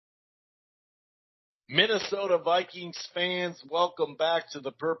Minnesota Vikings fans, welcome back to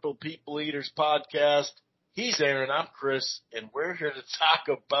the Purple People Eaters podcast. He's Aaron, I'm Chris, and we're here to talk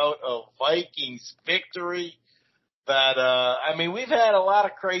about a Vikings victory that, we've had a lot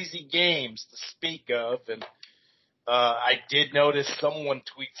of crazy games to speak of, and I did notice someone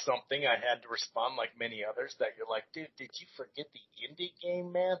tweet something. I had to respond like many others that you're like, dude, did you forget the Indy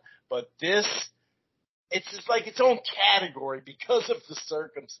game, man? But it's just like its own category because of the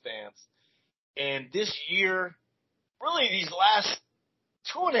circumstance. And this year, really these last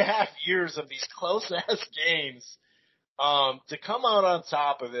 2.5 years of these close-ass games, to come out on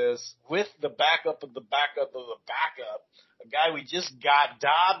top of this with the backup of the backup of the backup, a guy we just got,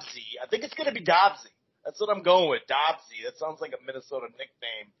 Dobbsy. I think it's going to be Dobbsy. That's what I'm going with, Dobbsy. That sounds like a Minnesota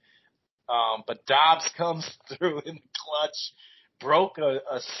nickname. But Dobbs comes through in the clutch, broke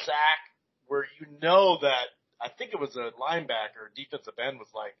a sack where you know that, I think it was a linebacker, defensive end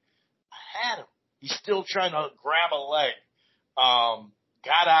was like, I had him. He's still trying to grab a leg.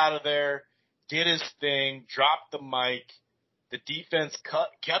 Got out of there, did his thing, dropped the mic. The defense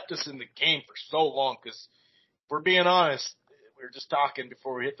kept us in the game for so long because, if we're being honest, we were just talking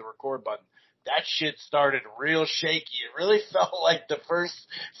before we hit the record button. That shit started real shaky. It really felt like the first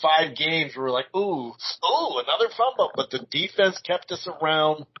 5 games we were like, ooh, another fumble. But the defense kept us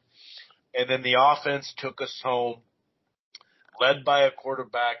around, and then the offense took us home, led by a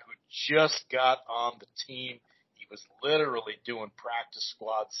quarterback who just got on the team. He was literally doing practice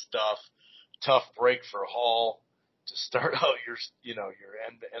squad stuff. Tough break for Hall to start out your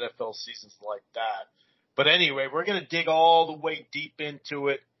NFL seasons like that. But anyway, we're going to dig all the way deep into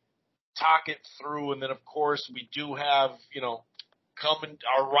it, talk it through, and then, of course, we do have, coming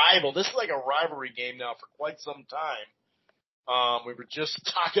our rival. This is like a rivalry game now for quite some time. We were just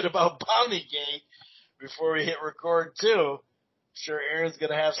talking about Bountygate before we hit record, too. Sure, Aaron's going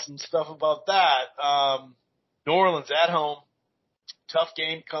to have some stuff about that. New Orleans at home. Tough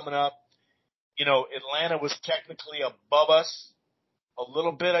game coming up. Atlanta was technically above us a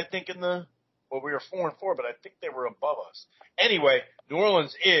little bit, I think, we were 4-4, but I think they were above us. Anyway, New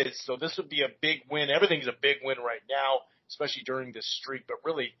Orleans is, so this would be a big win. Everything's a big win right now, especially during this streak, but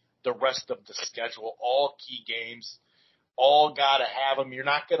really the rest of the schedule, all key games, all got to have them. You're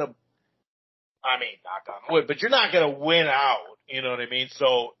not going to, knock on wood, but you're not going to win out, you know what I mean?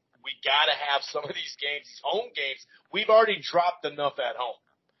 So we got to have some of these games, these home games. We've already dropped enough at home.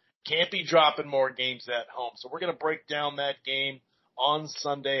 Can't be dropping more games at home. So we're going to break down that game on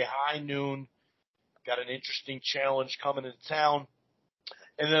Sunday, high noon. Got an interesting challenge coming into town.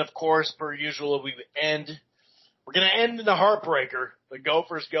 And then, of course, per usual, we're going to end in a heartbreaker. The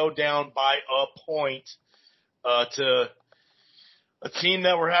Gophers go down by a point to a team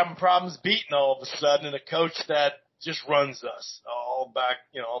that we're having problems beating all of a sudden, and a coach that just runs us all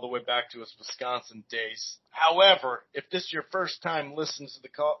the way back to his Wisconsin days. However, if this is your first time listening to the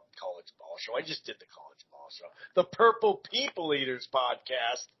College Ball Show, I just did the College Ball Show, the Purple People Eaters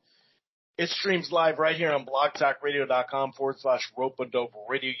podcast. It streams live right here on blogtalkradio.com/Rope-A-Dope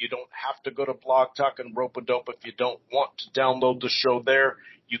Radio. You don't have to go to Blog Talk and Rope-A-Dope if you don't want to download the show there.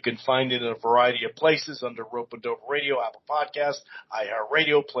 You can find it in a variety of places under Rope-A-Dope Radio, Apple Podcasts,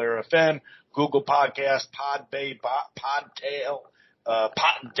 iHeartRadio, Player FM, Google Podcasts, Podbay, Podtail.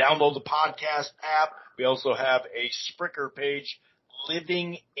 Download the podcast app. We also have a Spreaker page,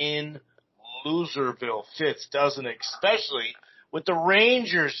 Living in Loserville. Fits, doesn't it? Especially with the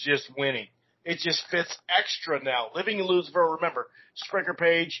Rangers just winning. It just fits extra now. Living in Loserville, remember, Spreaker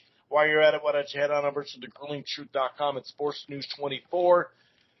page. While you're at it, why don't you head on over to thegruelingtruth.com and Sports News 24.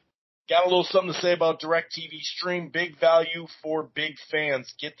 Got a little something to say about DirecTV Stream. Big value for big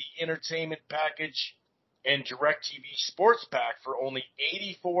fans. Get the entertainment package and DirecTV Sports Pack for only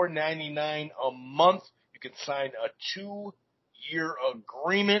 $84.99 a month. You can sign a 2-year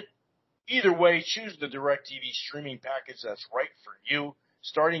agreement. Either way, choose the DirecTV streaming package that's right for you,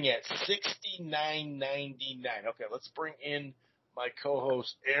 starting at $69.99. Okay, let's bring in my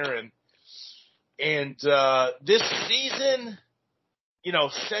co-host, Aaron. And this season,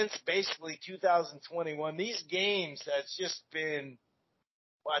 since basically 2021, these games has just been,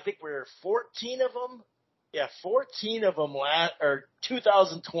 I think we're 14 of them. Yeah, 14 of them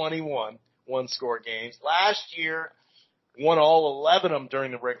 2021 one-score games. Last year, won all 11 of them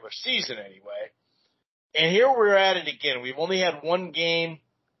during the regular season anyway. And here we're at it again. We've only had one game.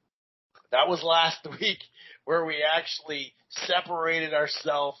 That was last week where we actually separated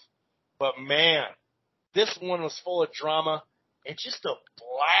ourselves. But, man, this one was full of drama and just a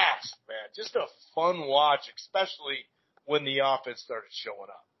blast, man. Just a fun watch, especially when the offense started showing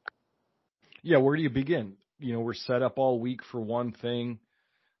up. Yeah, where do you begin? We're set up all week for one thing.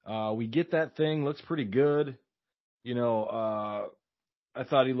 We get that thing, looks pretty good. You know, I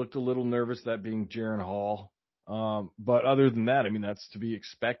thought he looked a little nervous, that being Jaron Hall. But other than that, I mean, that's to be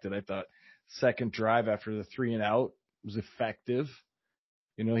expected. I thought second drive after the 3-and-out was effective.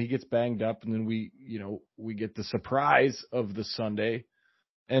 You know, he gets banged up, and then we get the surprise of the Sunday,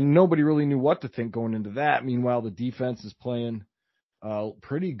 and nobody really knew what to think going into that. Meanwhile, the defense is playing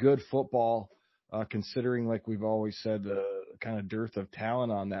pretty good football, considering, like we've always said, the kind of dearth of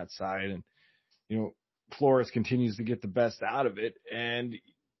talent on that side. And, you know, Flores continues to get the best out of it. And,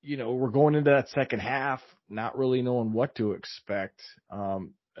 you know, we're going into that second half not really knowing what to expect.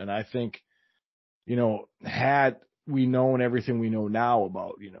 And I think, you know, had we known everything we know now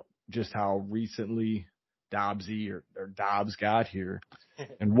about, you know, just how recently Dobbs got here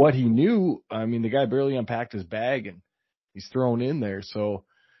and what he knew, I mean, the guy barely unpacked his bag and he's thrown in there. So,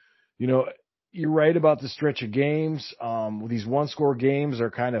 you know, you're right about the stretch of games. These one-score games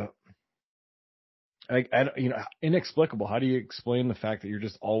are kind of, inexplicable. How do you explain the fact that you're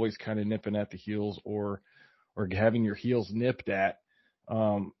just always kind of nipping at the heels or having your heels nipped at,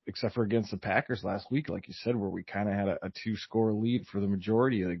 except for against the Packers last week, like you said, where we kind of had a 2-score lead for the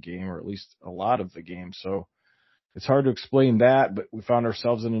majority of the game, or at least a lot of the game. So it's hard to explain that, but we found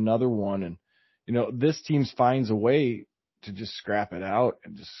ourselves in another one. And, you know, this team finds a way to just scrap it out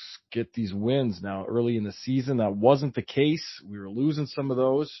and just get these wins. Now, early in the season, that wasn't the case. We were losing some of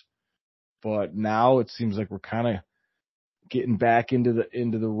those. But now it seems like we're kind of getting back into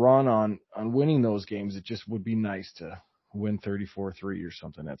the run on winning those games. It just would be nice to win 34-3 or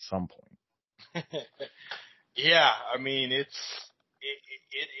something at some point. Yeah, I mean it's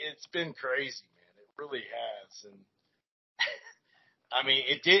been crazy, man. It really has, and I mean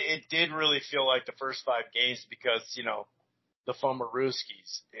it did really feel like the first 5 games because you know the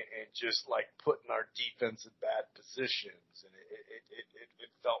Fumarooskies and just like putting our defense in bad positions, and it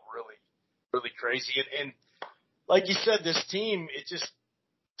felt really crazy. And like you said, this team, it just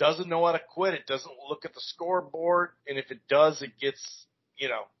doesn't know how to quit. It doesn't look at the scoreboard. And if it does, it gets, you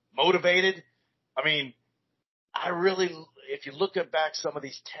know, motivated. I mean, if you look at back some of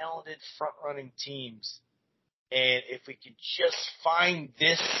these talented front running teams, and if we could just find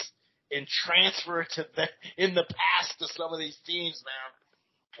this and transfer it to in the past to some of these teams, man,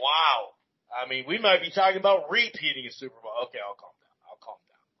 wow. I mean, we might be talking about repeating a Super Bowl. Okay, I'll calm down.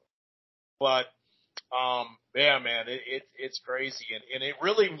 But, yeah, man, it's crazy. And it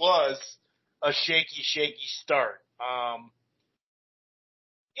really was a shaky start.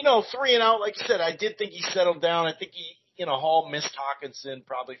 You know, 3-and-out, like you said, I did think he settled down. I think Hall missed Hawkinson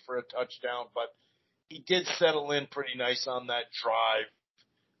probably for a touchdown, but he did settle in pretty nice on that drive.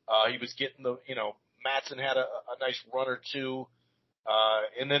 He was getting Matson had a nice run or two.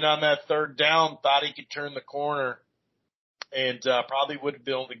 And then on that third down, thought he could turn the corner. And probably would have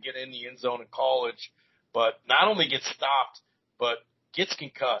been able to get in the end zone in college, but not only gets stopped, but gets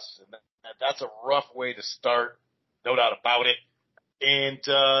concussed. And that's a rough way to start, no doubt about it. And,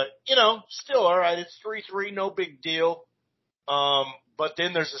 still all right. It's 3-3, no big deal. But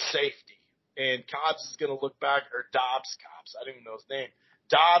then there's a safety. And Dobbs is going to look back, or Dobbs, I don't even know his name.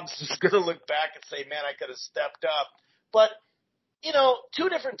 Dobbs is going to look back and say, man, I could have stepped up. But, 2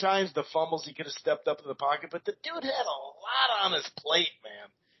 different times the fumbles, he could have stepped up in the pocket, but the dude had a lot on his plate, man.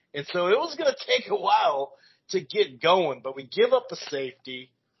 And so it was going to take a while to get going, but we give up a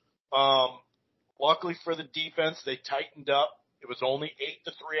safety. Luckily for the defense, they tightened up. It was only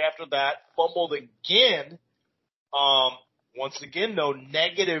 8-3 after that. Fumbled again. Once again, though,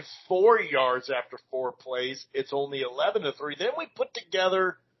 -4 yards after 4 plays. It's only 11-3. Then we put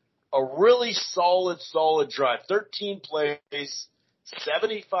together a really solid drive. 13 plays,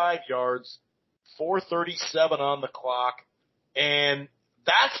 75 yards, 4:37 on the clock. And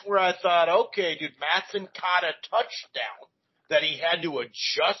that's where I thought, okay, dude, Matson caught a touchdown that he had to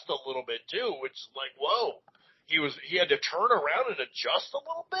adjust a little bit too, which is like, whoa. He had to turn around and adjust a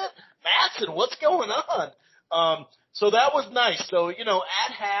little bit. Matson, what's going on? So that was nice. So,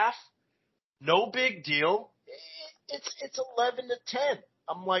 at half, no big deal. It's 11-10.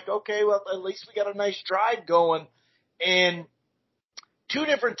 I'm like, okay, well, at least we got a nice drive going. And 2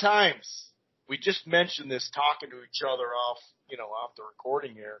 different times, we just mentioned this talking to each other off the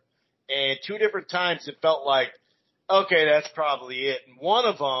recording here. And 2 different times it felt like, okay, that's probably it. And one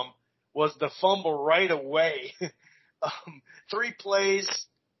of them was the fumble right away. 3 plays,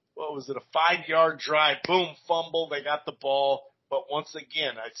 what was it, a 5-yard drive, boom, fumble, they got the ball. But once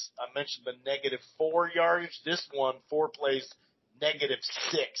again, I mentioned the -4 yardage. This one, 4 plays,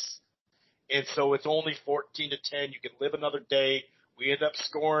 -6. And so it's only 14-10. You can live another day. We end up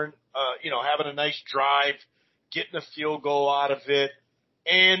scoring, having a nice drive, getting a field goal out of it.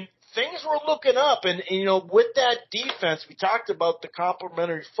 And things were looking up. And, with that defense, we talked about the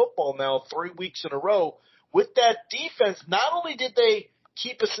complementary football now 3 weeks in a row. With that defense, not only did they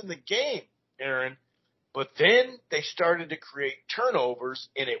keep us in the game, Aaron, but then they started to create turnovers,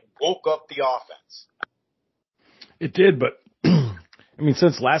 and it woke up the offense. It did, but I mean,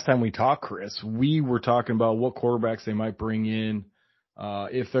 since last time we talked, Chris, we were talking about what quarterbacks they might bring in.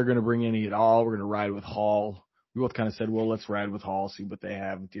 If they're going to bring any at all, we're going to ride with Hall. We both kind of said, well, let's ride with Hall, see what they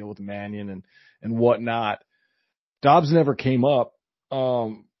have, deal with Mannion and whatnot. Dobbs never came up.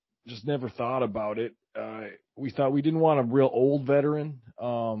 Just never thought about it. We thought we didn't want a real old veteran,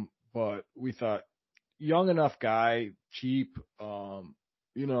 but we thought young enough guy, cheap, So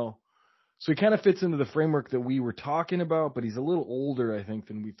he kind of fits into the framework that we were talking about, but he's a little older, I think,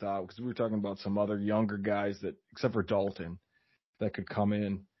 than we thought, because we were talking about some other younger guys that, except for Dalton, that could come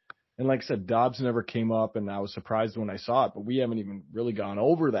in. And like I said, Dobbs never came up, and I was surprised when I saw it, but we haven't even really gone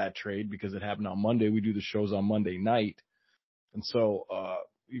over that trade because it happened on Monday. We do the shows on Monday night. And so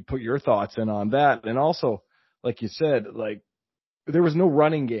you put your thoughts in on that. And also, like you said, like there was no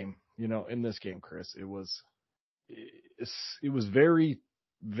running game, in this game, Chris. It was very,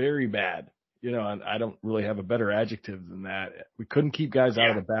 very bad, and I don't really have a better adjective than that. We couldn't keep guys out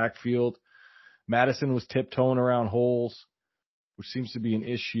of the backfield. Madison was tiptoeing around holes, which seems to be an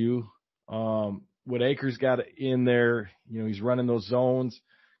issue. What Akers got in there, he's running those zones,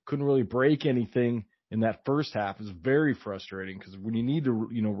 couldn't really break anything in that first half. It was very frustrating because when you need to,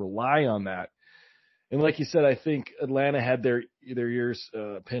 rely on that. And like you said, I think Atlanta had their ears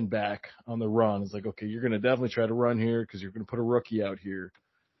pinned back on the run. It's like, okay, you're going to definitely try to run here because you're going to put a rookie out here.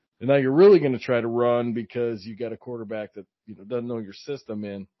 And now you're really going to try to run because you got a quarterback that, doesn't know your system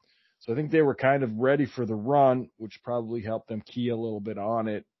in. So I think they were kind of ready for the run, which probably helped them key a little bit on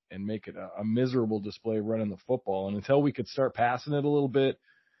it and make it a miserable display running the football. And until we could start passing it a little bit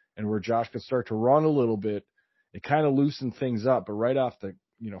and where Josh could start to run a little bit, it kind of loosened things up. But right off the,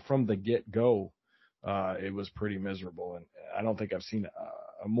 from the get-go, it was pretty miserable. And I don't think I've seen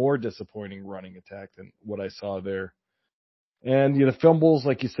a more disappointing running attack than what I saw there. And, fumbles,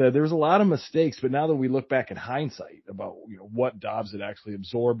 like you said, there was a lot of mistakes, but now that we look back in hindsight about, what Dobbs had actually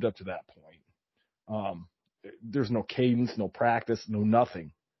absorbed up to that point, there's no cadence, no practice, no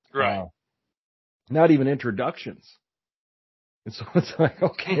nothing. Right. Not even introductions. And so it's like,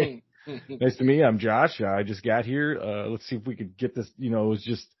 okay, nice to meet you. I'm Josh. I just got here. Let's see if we could get this, it was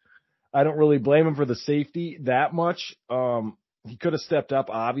just, I don't really blame him for the safety that much. He could have stepped up,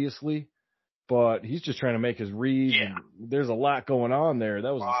 obviously. But he's just trying to make his read. Yeah. And there's a lot going on there.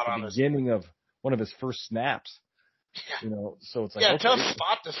 That was the beginning of one of his first snaps. Yeah. So it's like, okay. Tough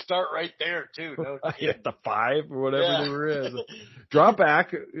spot to start right there, too. No at the 5 or whatever they were in. Drop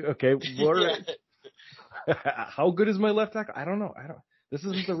back. Okay. How good is my left tackle? I don't know. This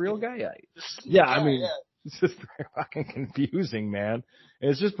isn't the real guy yet. It's just fucking confusing, man.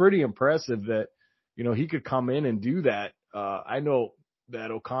 And it's just pretty impressive that, he could come in and do that. I know that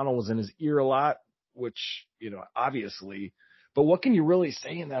O'Connell was in his ear a lot, which, obviously, but what can you really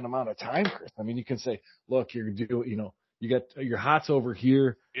say in that amount of time, Chris? I mean, you can say, look, you got your hots over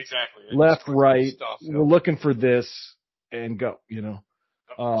here. Exactly. Left, right. Stuff, we're looking for this and go,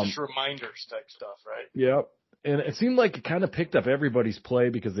 just reminders type stuff, right? Yep. And it seemed like it kind of picked up everybody's play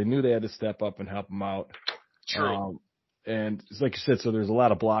because they knew they had to step up and help them out. True. And it's like you said, so there's a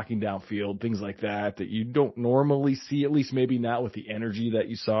lot of blocking downfield, things like that you don't normally see, at least maybe not with the energy that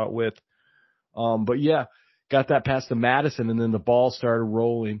you saw it with. But yeah, got that past to Madison, and then the ball started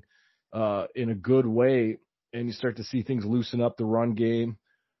rolling in a good way, and you start to see things loosen up the run game.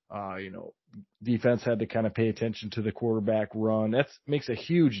 Defense had to kind of pay attention to the quarterback run. That makes a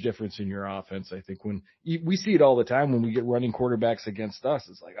huge difference in your offense, I think. When we see it all the time when we get running quarterbacks against us,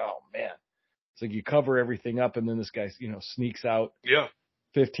 it's like, oh, man. It's like you cover everything up, and then this guy, sneaks out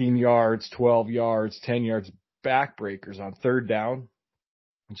 15 yards, 12 yards, 10 yards, backbreakers on third down,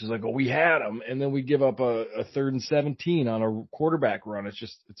 which is like, we had them, and then we give up a 3rd and 17 on a quarterback run.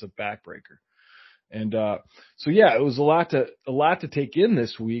 It's a backbreaker. And so, yeah, it was a lot to take in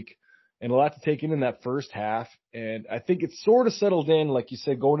this week and a lot to take in that first half. And I think it sort of settled in, like you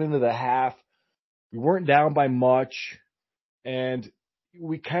said, going into the half. We weren't down by much, and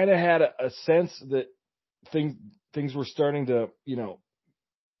we kind of had a sense that things were starting to,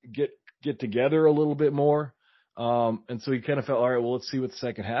 get together a little bit more. And so he kind of felt, all right, well, let's see what the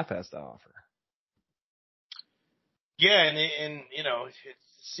second half has to offer. Yeah. And it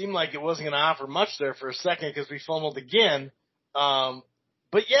seemed like it wasn't going to offer much there for a second because we fumbled again.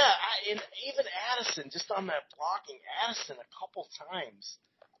 But yeah, and even Addison, just on that blocking, Addison a couple times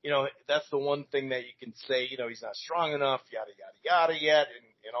that's the one thing that you can say, he's not strong enough, yada, yada, yada yet,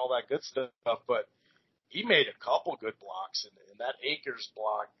 and all that good stuff. But he made a couple good blocks, and that Akers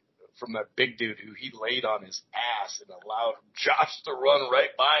block from that big dude who he laid on his ass and allowed Josh to run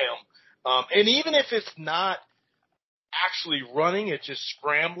right by him. And even if it's not actually running, it's just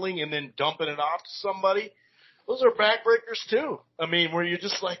scrambling and then dumping it off to somebody, those are backbreakers too. I mean, where you're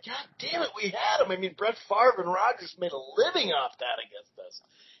just like, God damn it, we had him. I mean, Brett Favre and Rodgers made a living off that against us.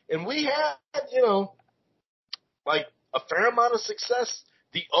 And we had, like a fair amount of success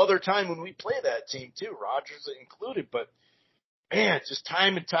the other time when we play that team too, Rodgers included. But man, just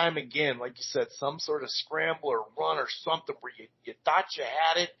time and time again, like you said, some sort of scramble or run or something where you thought you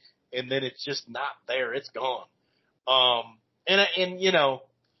had it, and then it's just not there. It's gone.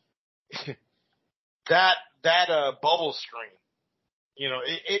 That bubble screen,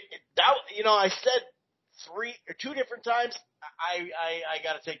 I said two different times. I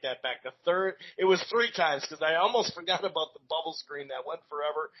got to take that back. The third, it was three times because I almost forgot about the bubble screen that went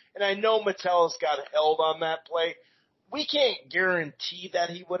forever. And I know Metellus got held on that play. We can't guarantee that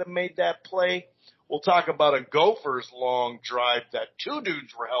he would have made that play. We'll talk about a Gophers long drive that two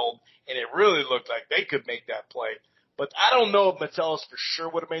dudes were held, and it really looked like they could make that play. But I don't know if Metellus for sure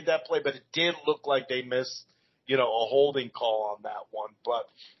would have made that play, but it did look like they missed, a holding call on that one. But,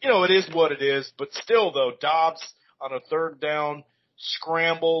 it is what it is. But still, though, Dobbs on a third down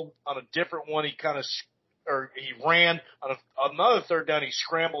scrambled. On a different one, he ran. On another third down, he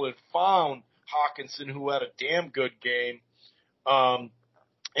scrambled and found Hawkinson, who had a damn good game. And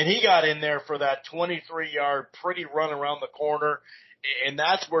he got in there for that 23-yard pretty run around the corner. And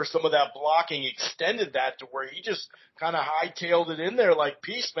that's where some of that blocking extended that to where he just kind of hightailed it in there like,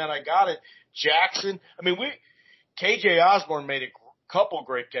 peace, man, I got it. Jackson, KJ Osborne made a couple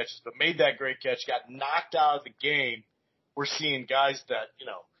great catches, but made that great catch, got knocked out of the game. We're seeing guys that,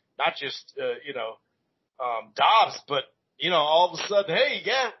 not just, Dobbs, but, all of a sudden, hey,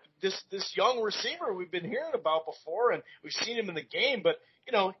 yeah, this young receiver we've been hearing about before, and we've seen him in the game, but,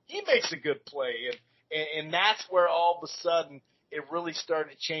 he makes a good play. And that's where all of a sudden it really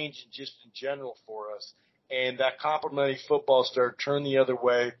started changing just in general for us. And that complimentary football started turning the other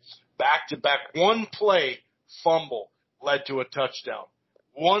way. Back to back. One play fumble led to a touchdown.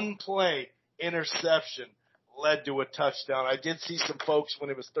 One play interception led to a touchdown. I did see some folks when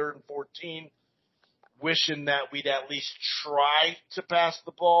it was 3rd and 14 wishing that we'd at least try to pass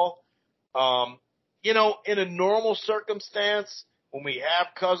the ball. In a normal circumstance, when we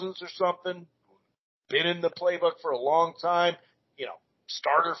have Cousins or something, been in the playbook for a long time,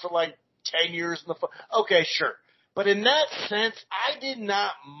 starter for like 10 years in the okay, sure. But in that sense, I did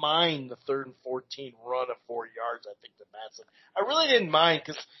not mind the 3rd and 14 run of 4 yards, I think, to Matson. I really didn't mind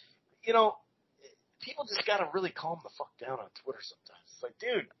because, people just got to really calm the fuck down on Twitter sometimes. It's like,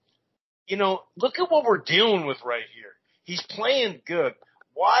 dude, look at what we're dealing with right here. He's playing good.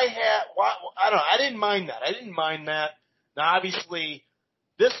 I don't know. I didn't mind that. Now, obviously,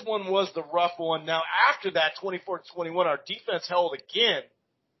 this one was the rough one. Now, after that, 24-21, our defense held again,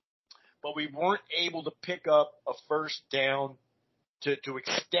 but we weren't able to pick up a first down to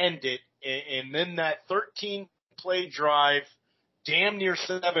extend it. And then that 13-play drive, damn near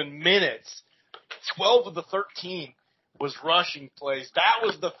 7 minutes, 12 of the 13 was rushing plays. That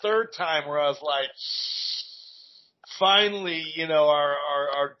was the third time where I was like, finally,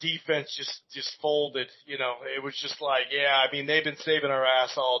 our defense just folded. It was just like, yeah, they've been saving our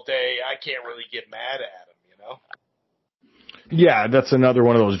ass all day. I can't really get mad at them, Yeah, that's another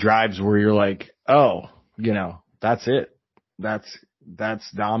one of those drives where you're like, oh, that's it.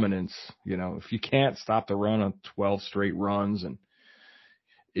 That's dominance. If you can't stop the run on 12 straight runs, and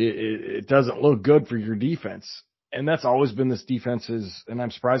it doesn't look good for your defense. And that's always been this defense's, and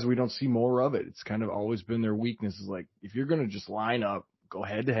I'm surprised we don't see more of it. It's kind of always been their weakness is like, if you're going to just line up, go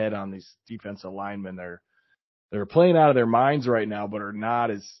head to head on these defensive linemen, they're playing out of their minds right now, but are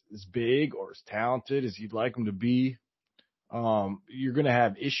not as big or as talented as you'd like them to be. You're going to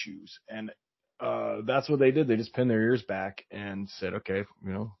have issues. And that's what they did. They just pinned their ears back and said, okay,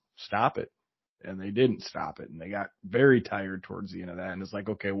 stop it. And they didn't stop it. And they got very tired towards the end of that. And it's like,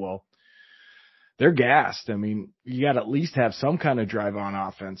 okay, well, they're gassed. You got to at least have some kind of drive on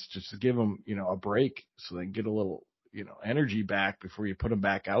offense just to give them, a break so they can get a little, energy back before you put them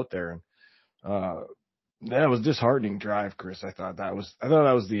back out there. And that was disheartening drive, Chris. I thought that was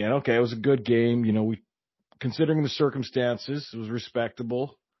the end. Okay, it was a good game. We considering the circumstances, it was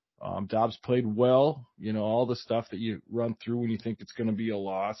respectable. Dobbs played well. All the stuff that you run through when you think it's going to be a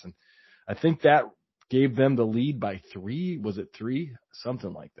loss, and I think that gave them the lead by 3. Was it 3?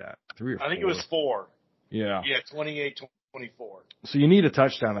 Something like that. 3 or 4. I think it was 4. Yeah. Yeah, 28-24. 24. So you need a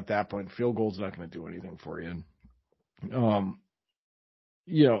touchdown at that point. Field goal's not going to do anything for you.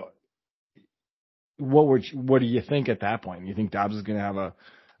 You know, what do you think at that point? You think Dobbs is going to have a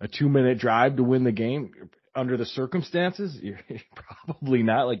 2-minute drive to win the game under the circumstances? Probably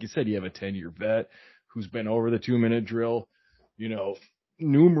not. Like you said, you have a 10-year vet who's been over the 2-minute drill,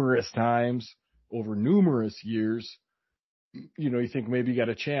 numerous times over numerous years. You think maybe you got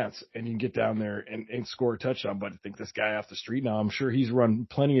a chance and you can get down there and score a touchdown. But I think this guy off the street now, I'm sure he's run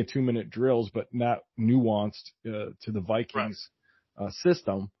plenty of 2-minute drills, but not nuanced to the Vikings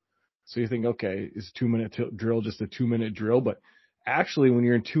system. So you think, okay, is 2-minute drill just a 2-minute drill? But actually, when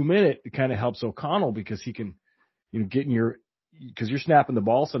you're in 2-minute, it kind of helps O'Connell because he can, get in because you're snapping the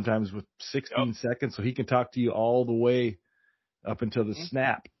ball sometimes with 16 seconds, so he can talk to you all the way up until the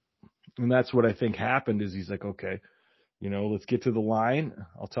snap. And that's what I think happened is he's like, okay, let's get to the line.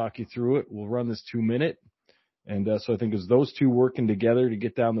 I'll talk you through it. We'll run this 2-minute. And so I think it was those two working together to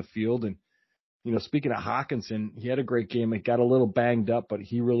get down the field. And, speaking of Hawkinson, he had a great game. It got a little banged up, but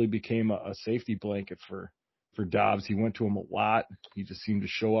he really became a safety blanket for Dobbs. He went to him a lot. He just seemed to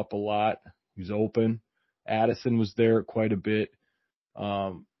show up a lot. He was open. Addison was there quite a bit.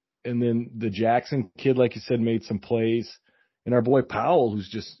 And then the Jackson kid, like you said, made some plays. And our boy Powell, who's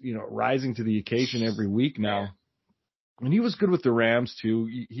just, rising to the occasion every week now. And he was good with the Rams, too.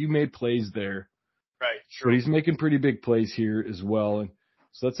 He made plays there. Right, sure. But he's making pretty big plays here as well. And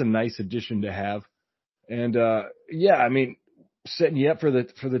so that's a nice addition to have. And, setting you up for the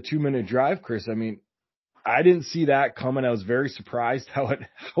 2-minute drive, Chris, I didn't see that coming. I was very surprised how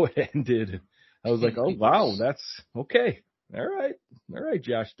it ended. I was like, oh, wow, that's okay. All right,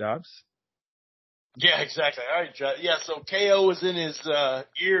 Josh Dobbs. Yeah, exactly. All right, Josh. Yeah, so KO was in his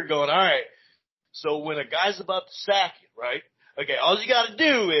ear going, all right, so when a guy's about to sack you, right? Okay, all you got to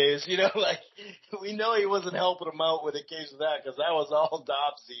do is, we know he wasn't helping him out with a case of that because that was all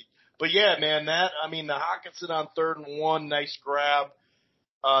Dobbsy. But yeah, man, the Hawkinson on 3rd and 1, nice grab.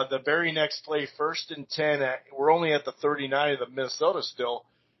 The very next play, 1st and 10, we're only at the 39 of the Minnesota still.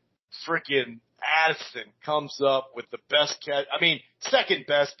 Freaking Addison comes up with the best catch. Second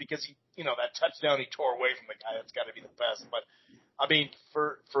best because he, that touchdown he tore away from the guy, that's got to be the best. But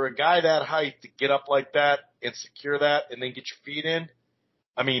for a guy that height to get up like that and secure that and then get your feet in,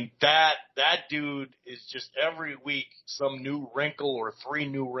 that dude is just every week some new wrinkle or 3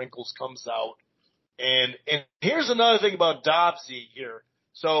 new wrinkles comes out. And here's another thing about Dobbsy here.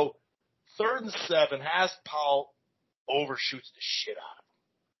 So 3rd and 7 has Powell overshoots the shit out of him.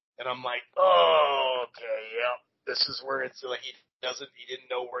 And I'm like, oh, okay, yeah, this is where it's like he didn't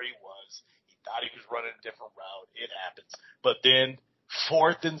know where he was. Thought he was running a different route. It happens. But then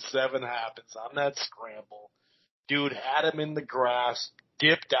 4th and 7 happens on that scramble. Dude had him in the grass,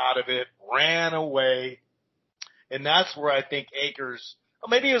 dipped out of it, ran away. And that's where I think Akers,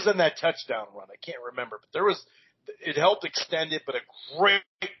 maybe it was in that touchdown run. I can't remember. But it helped extend it, but a great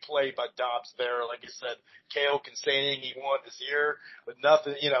play by Dobbs there. Like I said, KO can say anything he wants this year, but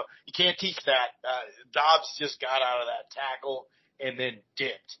nothing, you can't teach that. Dobbs just got out of that tackle and then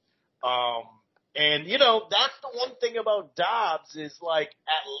dipped. That's the one thing about Dobbs is like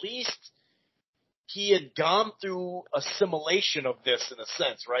at least he had gone through assimilation of this in a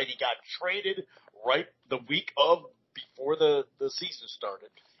sense, right? He got traded right the week before the season started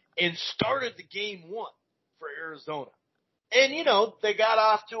and started the game 1 for Arizona. And, they got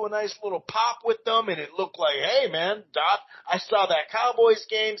off to a nice little pop with them and it looked like, hey man, Dobbs, I saw that Cowboys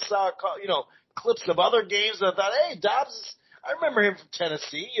game, saw, clips of other games. And I thought, hey, Dobbs I remember him from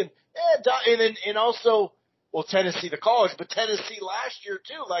Tennessee and also, Tennessee, the college, but Tennessee last year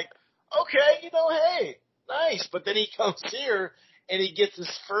too. Like, okay, hey, nice. But then he comes here and he gets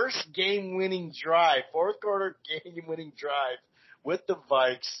his first game-winning drive, 4th quarter game-winning drive with the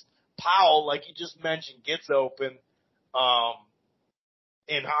Vikes. Powell, like you just mentioned, gets open.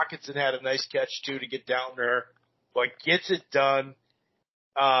 And Hawkinson had a nice catch too to get down there, but gets it done.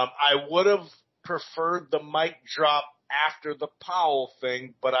 I would have preferred the mic drop after the Powell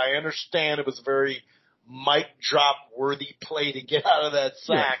thing, but I understand it was a very mic drop worthy play to get out of that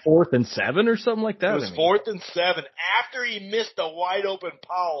sack. Yeah, 4th and 7 or something like that. It was 4th and 7 after he missed a wide open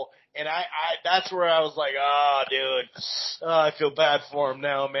Powell, and I that's where I was like, dude, I feel bad for him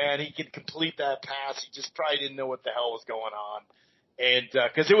now, man. He could complete that pass. He just probably didn't know what the hell was going on, and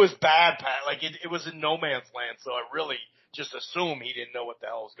because it was bad, like it was in no man's land, so I really just assumed he didn't know what the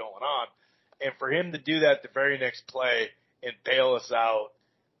hell was going on. And for him to do that the very next play and bail us out,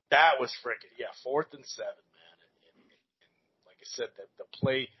 that was freaking, 4th and 7, man. And like I said, the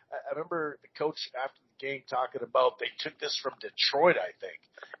play, I remember the coach after the game talking about they took this from Detroit, I think.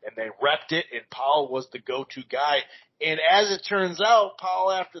 and they repped it, and Powell was the go-to guy. And as it turns out,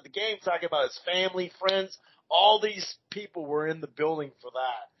 Powell, after the game, talking about his family, friends, all these people were in the building for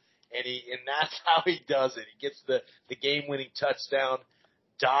that. And that's how he does it. He gets the game-winning touchdown.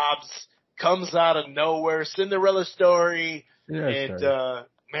 Dobbs comes out of nowhere, Cinderella story, Yeah, and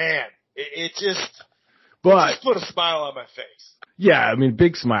man, it just put a smile on my face. Yeah, I mean,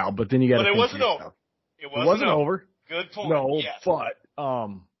 big smile, but then you got to. But it wasn't over. It wasn't over. Good point. No, yes. But a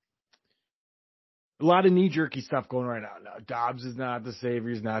lot of knee-jerky stuff going right now. Now, Dobbs is not the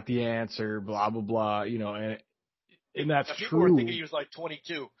savior. He's not the answer. Blah blah blah. And that's now, true. People were thinking he was like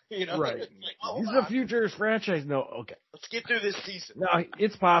 22. Right. Like, he's a future franchise. No, okay. Let's get through this season. Now,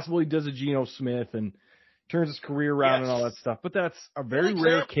 it's possible he does a Geno Smith and turns his career around and all that stuff, but that's a very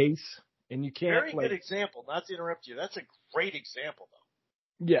rare case, and you can't. Very good example. Not to interrupt you. That's a great example,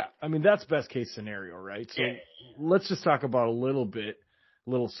 though. Yeah, I mean, that's best case scenario, right? So let's just talk about a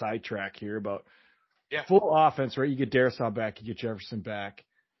little sidetrack here about full offense, right? You get Darisaw back, you get Jefferson back.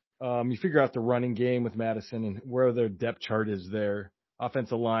 You figure out the running game with Madison and where their depth chart is there.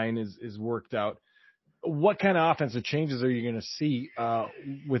 Offensive line is worked out. What kind of offensive changes are you going to see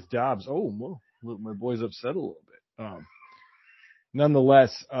with Dobbs? Oh, well, my boy's upset a little bit.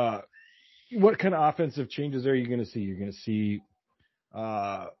 Nonetheless, what kind of offensive changes are you going to see? You're going to see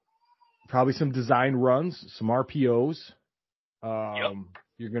probably some design runs, some RPOs.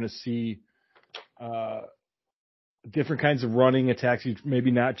 You're going to see different kinds of running attacks. Maybe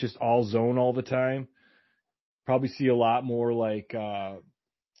not just all zone all the time. Probably see a lot more like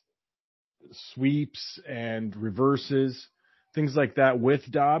sweeps and reverses, things like that with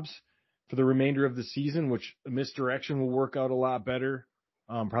Dobbs for the remainder of the season, which misdirection will work out a lot better.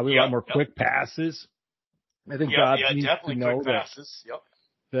 Probably a lot more quick passes. I think Dobbs needs to know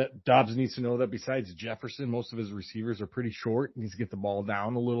that Dobbs needs to know that besides Jefferson, most of his receivers are pretty short. He needs to get the ball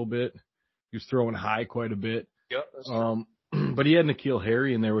down a little bit. He was throwing high quite a bit. Yep, that's true. But he had N'Keal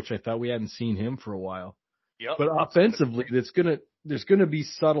Harry in there, which I thought we hadn't seen him for a while. Yep. But offensively, there's gonna be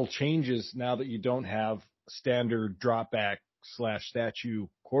subtle changes now that you don't have standard drop back / statue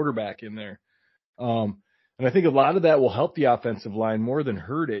quarterback in there. And I think a lot of that will help the offensive line more than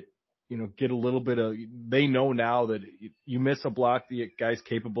hurt it. Get a little bit of, they know now that you miss a block, the guy's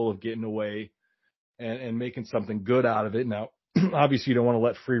capable of getting away and making something good out of it. Now, obviously you don't want to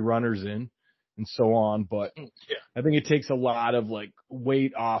let free runners in and so on, but I think it takes a lot of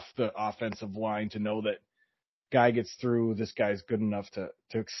weight off the offensive line to know that guy gets through, this guy's good enough to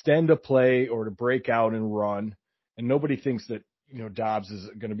extend a play or to break out and run. And nobody thinks that, Dobbs is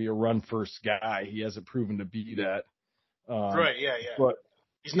going to be a run first guy. He hasn't proven to be that. Right. Yeah. But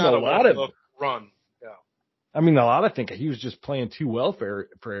he's not a lot of run. Yeah. I mean, a lot of think he was just playing too well for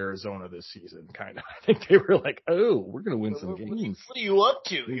Arizona this season. Kind of. I think they were like, "Oh, we're going to win some games. What are you up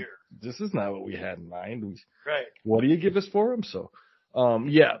to here? This is not what we had in mind. Right. What do you give us for him?" So,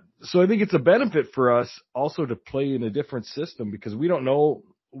 So I think it's a benefit for us also to play in a different system because we don't know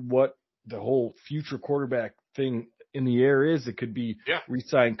what the whole future quarterback thing in the air is. It could be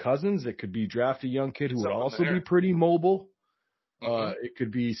re-sign Cousins. It could be draft a young kid who would also be pretty mobile. It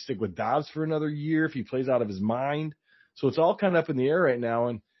could be stick with Dobbs for another year if he plays out of his mind. So it's all kind of up in the air right now.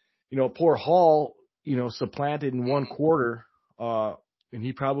 And, poor Hall, supplanted in one quarter. And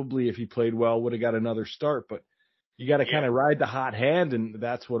he probably, if he played well, would have got another start. But you got to kind of ride the hot hand. And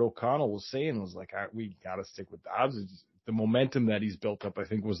that's what O'Connell was saying, was like, we got to stick with Dobbs. The momentum that he's built up, I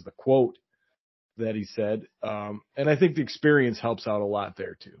think, was the quote that he said. And I think the experience helps out a lot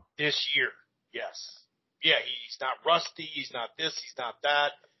there too. This year. Yes. Yeah. He's not rusty. He's not this. He's not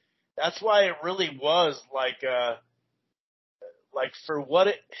that. That's why it really was like for what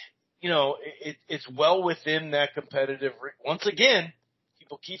it's well within that competitive. Once again,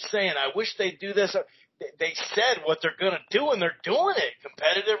 people keep saying, I wish they'd do this. They said what they're going to do, and they're doing it.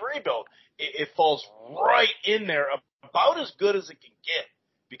 Competitive rebuild. It falls right in there, about as good as it can get.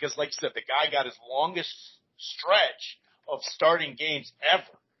 Because, like you said, the guy got his longest stretch of starting games ever.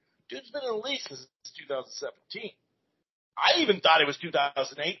 Dude's been in the league since 2017. I even thought it was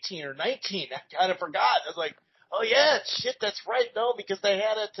 2018 or 19. I kind of forgot. I was like, oh, yeah, shit, that's right, though, because they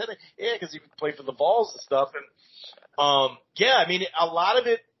had because he played for the Vols and stuff. And, I mean, a lot of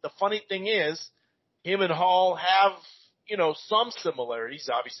it, the funny thing is, him and Hall have, some similarities.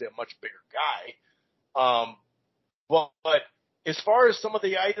 Obviously, a much bigger guy. But as far as some of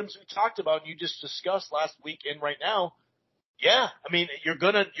the items we talked about and you just discussed last week and right now, I mean, you're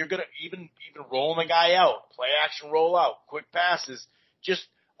gonna even rolling the guy out, play action roll out, quick passes, just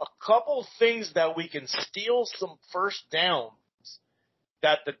a couple things that we can steal some first downs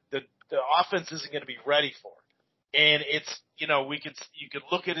that the offense isn't going to be ready for. And it's, you could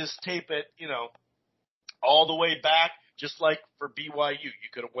look at his tape at, all the way back, just like for BYU. You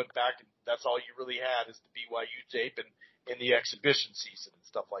could have went back and that's all you really had is the BYU tape and in the exhibition season and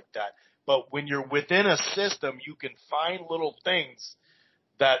stuff like that. But when you're within a system, you can find little things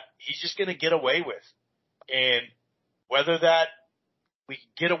that he's just going to get away with. And whether that we can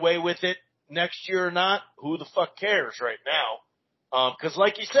get away with it next year or not, who the fuck cares right now? Cause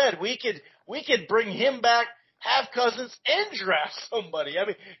like you said, we could bring him back, have Cousins, and draft somebody. I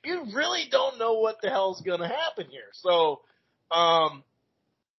mean, you really don't know what the hell's going to happen here. So,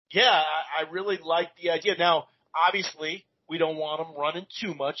 yeah, I really like the idea. Now, obviously, we don't want him running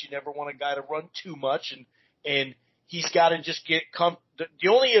too much. You never want a guy to run too much, and he's got to just get the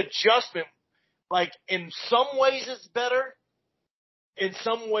only adjustment, like in some ways it's better, in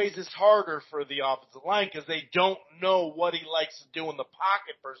some ways it's harder for the offensive line because they don't know what he likes to do in the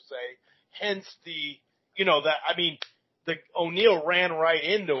pocket per se. Hence the O'Neal ran right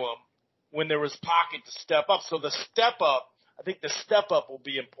into him when there was pocket to step up. So the step up, I think the step up will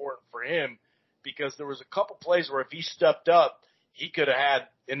be important for him because there was a couple plays where if he stepped up, he could have had,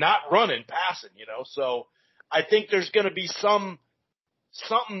 and not running, passing, So I think there's going to be something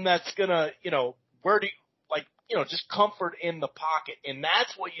that's going to, just comfort in the pocket. And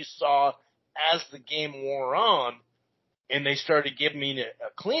that's what you saw as the game wore on and they started giving me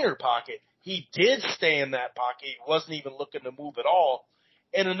a cleaner pocket. He did stay in that pocket. He wasn't even looking to move at all.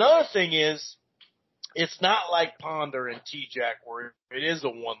 And another thing is, it's not like Ponder and T-Jack where it is a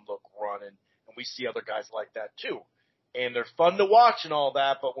one-look run, and we see other guys like that too. And they're fun to watch and all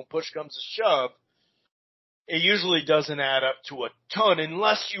that, but when push comes to shove, it usually doesn't add up to a ton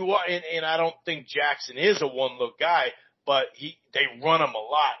unless you are, and I don't think Jackson is a one-look guy, but they run him a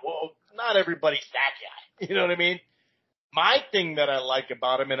lot. Well, not everybody's that guy. You know what I mean? My thing that I like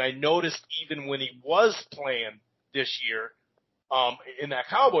about him, and I noticed even when he was playing this year, in that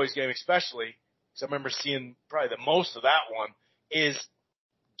Cowboys game especially, because I remember seeing probably the most of that one, is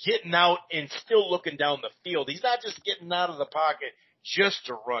getting out and still looking down the field. He's not just getting out of the pocket just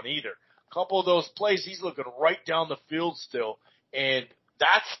to run either. A couple of those plays, he's looking right down the field still, and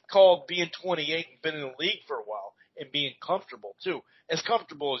that's called being 28 and been in the league for a while and being comfortable too. As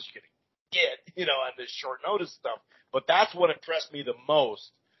comfortable as you can get, on this short notice stuff. But that's what impressed me the most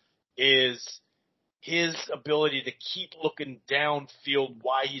is his ability to keep looking downfield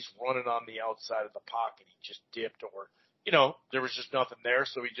while he's running on the outside of the pocket. He just dipped or, there was just nothing there,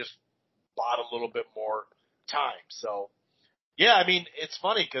 so he just bought a little bit more time. So, yeah, I mean, it's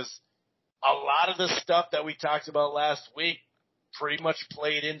funny because a lot of the stuff that we talked about last week pretty much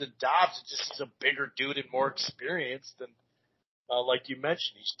played into Dobbs. It just he's a bigger dude and more experienced than, like you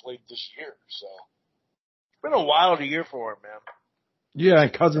mentioned, he's played this year. So it's been a wild year for him, man. Yeah,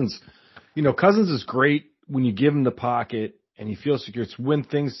 and Cousins is great when you give him the pocket and he feels secure. It's when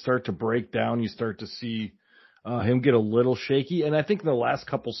things start to break down, you start to see him get a little shaky. And I think in the last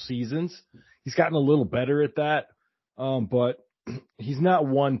couple seasons, he's gotten a little better at that. But he's not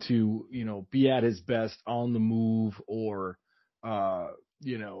one to, be at his best on the move or,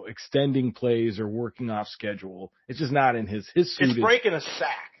 extending plays or working off schedule. It's just not in his suit. It's breaking a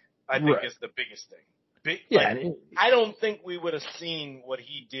sack, I think, is the biggest thing. I don't think we would have seen what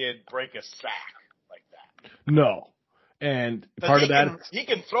he did break a sack like that. No. And part of that, he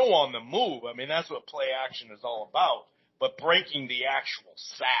can throw on the move. I mean, that's what play action is all about. But breaking the actual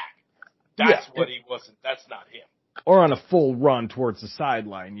sack, that's what he wasn't. That's not him. Or on a full run towards the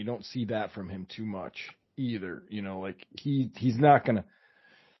sideline, you don't see that from him too much either. He's not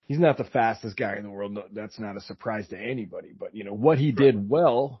the fastest guy in the world. No, that's not a surprise to anybody. But what he did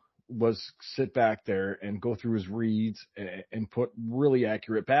well was sit back there and go through his reads and put really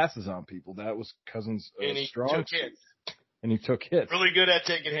accurate passes on people. That was Cousins' strong suit. And he took hits. Really good at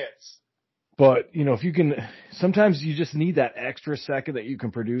taking hits. But, if you can, sometimes you just need that extra second that you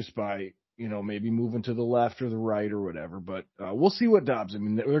can produce by, maybe moving to the left or the right or whatever. But we'll see what Dobbs. I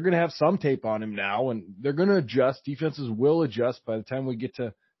mean, they're going to have some tape on him now, and they're going to adjust. Defenses will adjust by the time we get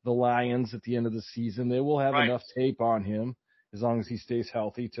to the Lions at the end of the season. They will have enough tape on him as long as he stays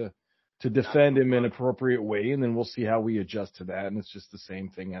healthy to defend him in an appropriate way, and then we'll see how we adjust to that. And it's just the same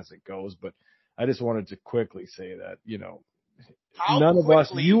thing as it goes. But I just wanted to quickly say that, none of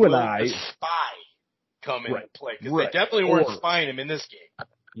us, you and I, the spy come into play because they definitely weren't spying him in this game.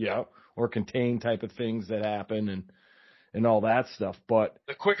 Yeah, or contain type of things that happen and all that stuff. But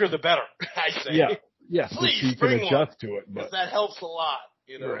the quicker the better, I say. Yeah, yes, please so you can adjust to it. But that helps a lot,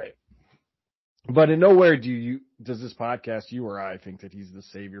 Right. But in nowhere does this podcast, you or I, think that he's the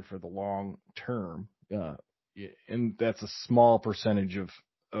savior for the long term, and that's a small percentage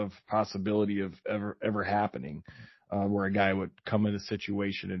of possibility of ever happening. where a guy would come in a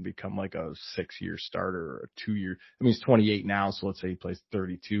situation and become like a 6-year starter or a 2-year. I mean, he's 28 now, so let's say he plays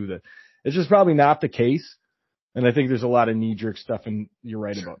 32. That it's just probably not the case. And I think there's a lot of knee-jerk stuff, and you're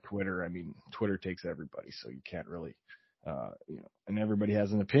right about Twitter. I mean, Twitter takes everybody, so you can't really, and everybody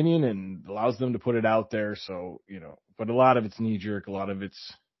has an opinion and allows them to put it out there. So, but a lot of it's knee-jerk, a lot of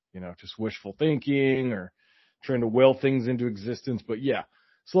it's, just wishful thinking or trying to will things into existence. But yeah,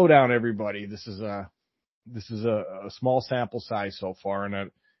 slow down, everybody. This is a small sample size so far,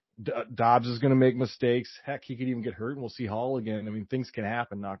 and Dobbs is going to make mistakes. Heck, he could even get hurt, and we'll see Hall again. I mean, things can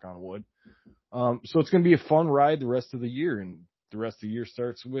happen, knock on wood. So it's going to be a fun ride the rest of the year, and the rest of the year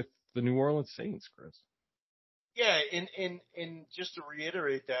starts with the New Orleans Saints, Chris. Yeah, and just to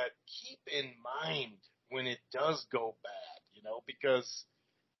reiterate that, keep in mind when it does go bad, because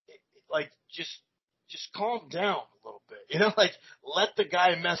just calm down a little bit, let the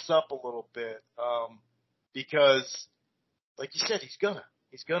guy mess up a little bit, because like you said, he's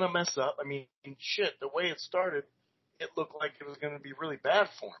gonna mess up. I mean, shit, the way it started, it looked like it was going to be really bad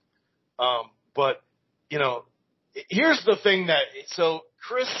for him. But, here's the thing so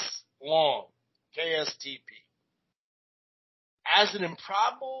Chris Long, KSTP, as an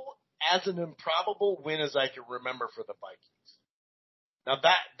improbable win as I can remember for the Vikings. Now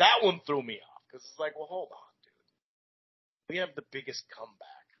that one threw me off because it's like, well, hold on, dude. We have the biggest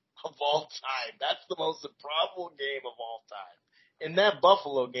comeback of all time. That's the most improbable game of all time. In that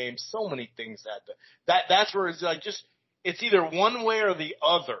Buffalo game, so many things had to. That's where it's like it's either one way or the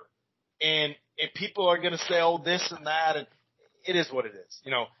other. And people are going to say, oh, this and that, and it is what it is.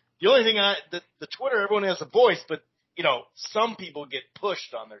 The only thing the Twitter, everyone has a voice, but, some people get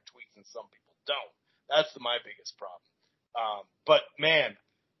pushed on their tweets and some people don't. That's my biggest problem. But, man,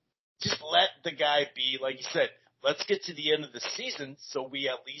 just let the guy be. Like you said, let's get to the end of the season so we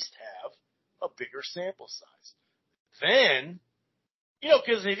at least have a bigger sample size. Then,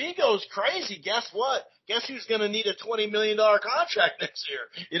 because if he goes crazy, guess what? Guess who's going to need a $20 million contract next year?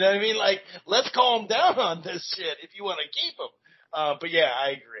 You know what I mean? Like, let's calm down on this shit if you want to keep him. But yeah, I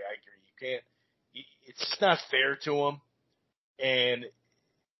agree. You can't. It's just not fair to him, and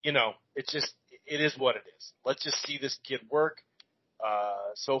it is what it is. Let's just see this kid work.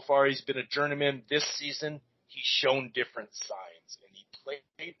 So far, he's been a journeyman this season. He's shown different signs, and he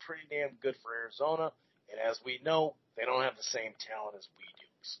played pretty damn good for Arizona. And as we know, they don't have the same talent as we do,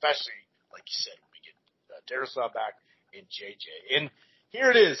 especially, like you said, we get Darisaw back and JJ. And here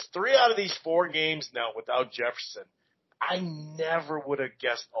it is, 3 out of these 4 games now without Jefferson. I never would have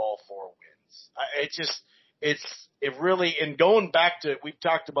guessed all 4 wins. It really, and going back to, we've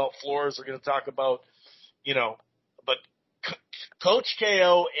talked about Flores, we're going to talk about, but Coach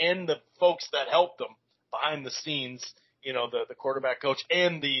KO and the folks that helped him behind the scenes, the quarterback coach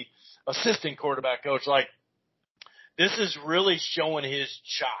and the assistant quarterback coach, like, this is really showing his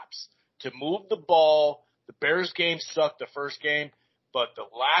chops to move the ball. The Bears game sucked the first game, but the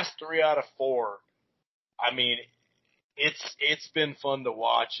last 3 out of 4, I mean, it's been fun to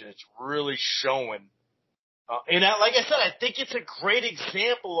watch, and it's really showing. Like I said, I think it's a great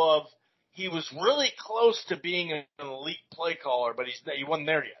example of he was really close to being an elite play caller, but he wasn't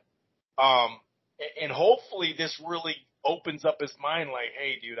there yet. And hopefully this really opens up his mind like,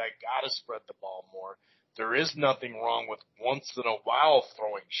 hey, dude, I got to spread the ball more. There is nothing wrong with once in a while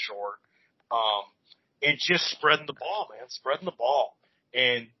throwing short. And just spreading the ball, man, spreading the ball.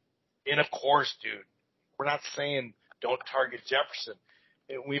 And of course, dude, we're not saying don't target Jefferson.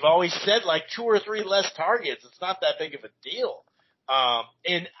 We've always said like 2 or 3 less targets. It's not that big of a deal.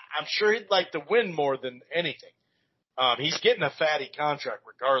 And I'm sure he'd like to win more than anything. He's getting a fatty contract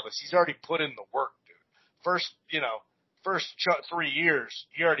regardless. He's already put in the work, dude. First 3 years,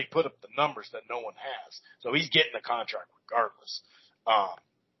 he already put up the numbers that no one has. So he's getting the contract regardless.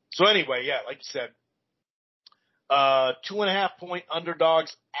 So anyway, yeah, like you said, 2.5-point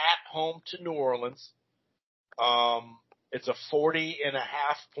underdogs at home to New Orleans. It's a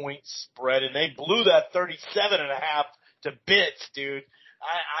 40.5-point spread, and they blew that 37.5 to bits, dude.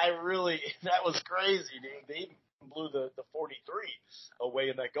 I really, that was crazy, dude. They even blew the 43 away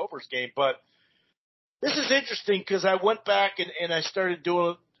in that Gophers game. But this is interesting because I went back and I started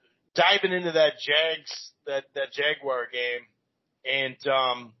diving into that Jaguar game, and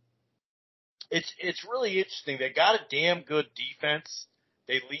it's really interesting. They got a damn good defense.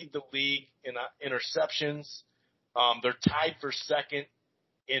 They lead the league in interceptions. They're tied for second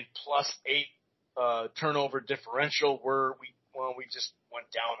in +8 turnover differential. We just went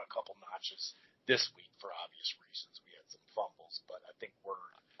down a couple notches this week for obvious reasons. We had some fumbles, but I think we're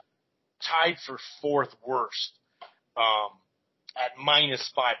tied for 4th worst at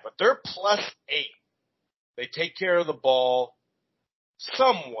 -5. But they're +8 They take care of the ball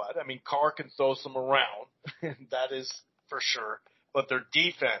somewhat. I mean, Carr can throw some around, that is for sure. But their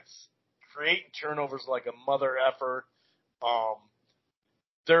defense, creating turnovers like a mother effer.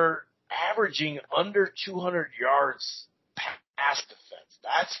 They're averaging under 200 yards pass defense.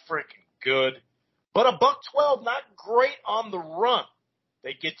 That's freaking good. But a $112, not great on the run.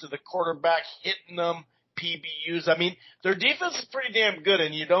 They get to the quarterback hitting them, PBUs. I mean, their defense is pretty damn good,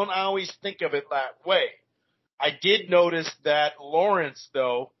 and you don't always think of it that way. I did notice that Lawrence,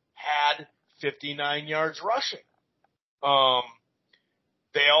 though, had 59 yards rushing.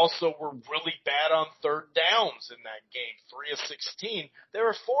 They also were really bad on third downs in that game, 3 of 16. They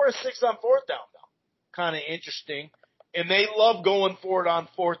were 4 of 6 on fourth down, though. Kind of interesting. And they love going for it on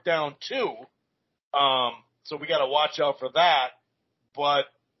fourth down, too. So we got to watch out for that. But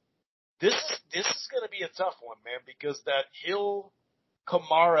this is going to be a tough one, man, because that Hill,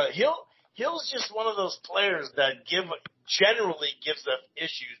 Kamara, Hill's just one of those players that generally gives them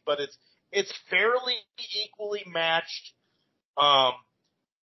issues, but it's fairly equally matched.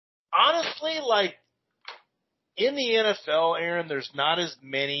 Honestly, like in the NFL, Aaron, there's not as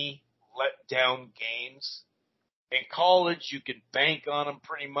many letdown games. In college, you can bank on them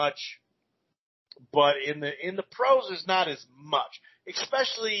pretty much, but in the pros, there's not as much.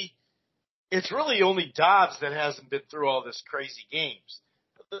 Especially, it's really only Dobbs that hasn't been through all this crazy games.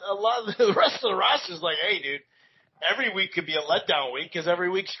 A lot of the rest of the roster is like, hey, dude, every week could be a letdown week because every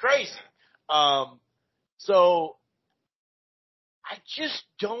week's crazy. So I just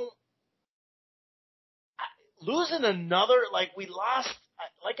don't. Losing another, like we lost,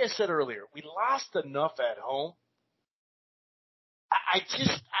 like I said earlier, we lost enough at home. I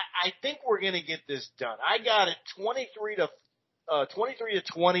think we're going to get this done. I got it 23 to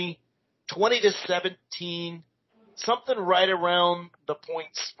 20, 20 to 17, something right around the point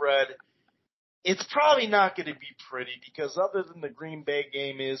spread. It's probably not going to be pretty because other than the Green Bay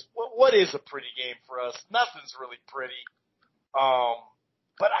game what is a pretty game for us? Nothing's really pretty.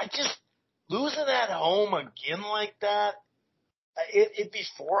 But I just, losing at home again like that, it'd be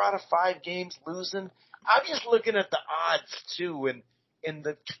 4 out of 5 games losing. I'm just looking at the odds too, and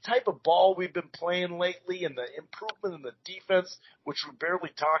the type of ball we've been playing lately, and the improvement in the defense, which we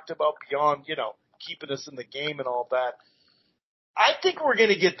barely talked about beyond, keeping us in the game and all that. I think we're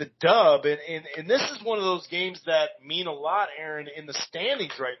going to get the dub, and this is one of those games that mean a lot, Aaron, in the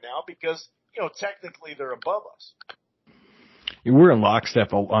standings right now because, technically they're above us. We're in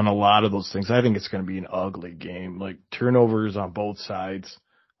lockstep on a lot of those things. I think it's going to be an ugly game, like turnovers on both sides.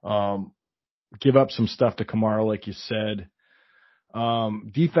 Give up some stuff to Kamara, like you said.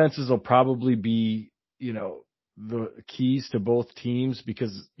 Defenses will probably be, the keys to both teams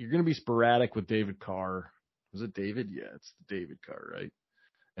because you're going to be sporadic with David Carr. Was it David? Yeah, it's David Carr, right?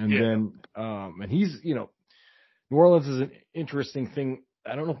 And then, and he's, New Orleans is an interesting thing.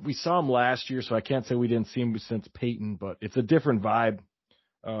 I don't know if we saw him last year, so I can't say we didn't see him since Peyton, but it's a different vibe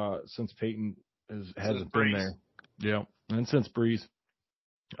since Peyton hasn't been there. Yeah, and since Breeze.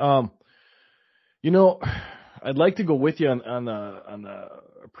 I'd like to go with you on the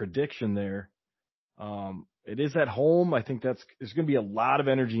prediction there. It is at home. I think there's going to be a lot of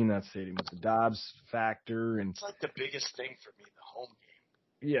energy in that stadium with the Dobbs factor, and it's like the biggest thing for me, the home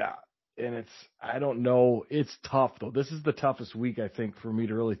game. Yeah. And I don't know. It's tough, though. This is the toughest week, I think, for me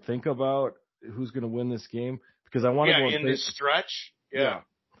to really think about who's going to win this game because I want to go in this stretch. Yeah.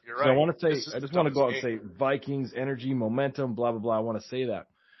 You're right. So I just want to go out and say Vikings, energy, momentum, blah, blah, blah. I want to say that.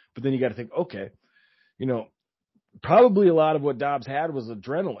 But then you got to think, okay, probably a lot of what Dobbs had was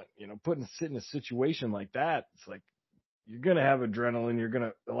adrenaline. Sit in a situation like that, it's like you're going to have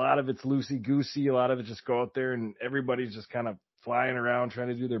adrenaline. A lot of it's loosey-goosey. A lot of it just go out there and everybody's just kind of flying around trying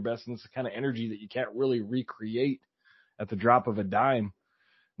to do their best, and it's the kind of energy that you can't really recreate at the drop of a dime.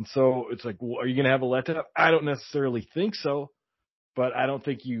 And so it's like, well, are you going to have a letdown? I don't necessarily think so, but I don't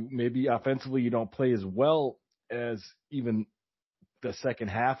think maybe offensively you don't play as well as even the second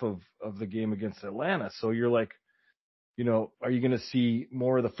half of the game against Atlanta. So you're like, are you going to see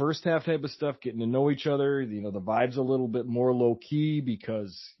more of the first half type of stuff, getting to know each other? The vibe's a little bit more low key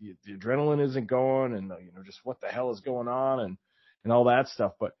because the adrenaline isn't going, and just what the hell is going on and all that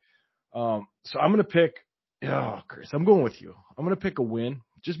stuff. But so I'm going to pick. Oh, Chris, I'm going with you. I'm going to pick a win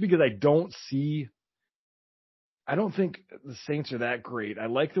just because I don't think the Saints are that great. I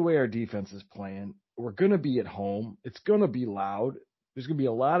like the way our defense is playing. We're going to be at home. It's going to be loud. There's going to be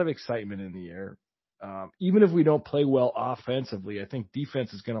a lot of excitement in the air. Even if we don't play well offensively, I think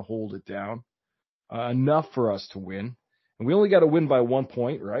defense is going to hold it down enough for us to win. And we only got to win by 1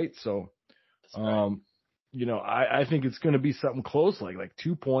 point, right? So, I think it's going to be something close, like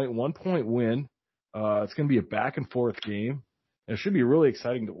 2 point, 1 point win. It's going to be a back and forth game. And it should be really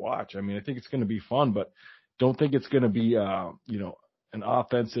exciting to watch. I mean, I think it's going to be fun, but don't think it's going to be, an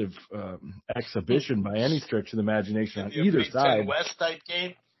offensive exhibition by any stretch of the imagination on either Big side. Ten West type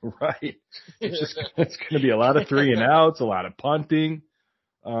game. Right. It's going to be a lot of 3 and outs, a lot of punting.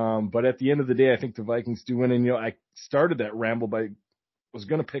 But at the end of the day, I think the Vikings do win. And, I started that ramble was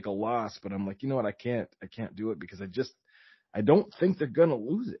going to pick a loss, but I'm like, you know what? I can't do it because I don't think they're going to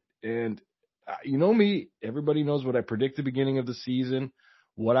lose it. And you know me, everybody knows what I predicted at the beginning of the season,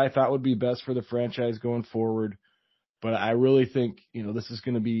 what I thought would be best for the franchise going forward. But I really think, this is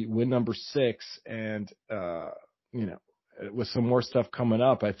going to be win number 6. And, with some more stuff coming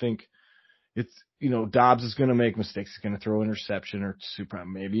up, I think it's, Dobbs is going to make mistakes. He's going to throw an interception or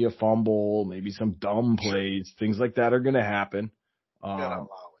maybe a fumble, maybe some dumb plays, things like that are going to happen. Gotta allow it.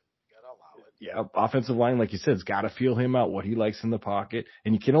 Yeah, offensive line, like you said, has got to feel him out, what he likes in the pocket.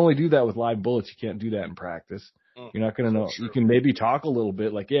 And you can only do that with live bullets. You can't do that in practice. You're not going to know. True. You can maybe talk a little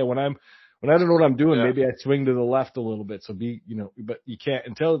bit like, when I don't know what I'm doing, maybe I swing to the left a little bit. So but you can't,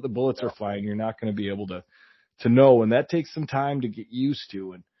 until the bullets are flying, you're not going to be able to know. And that takes some time to get used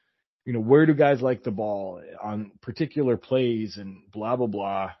to. And, where do guys like the ball on particular plays and blah, blah,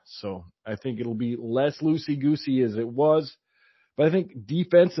 blah. So I think it'll be less loosey-goosey as it was. But I think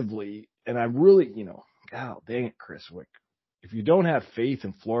defensively, and I really, God dang it, Chris Wick, if you don't have faith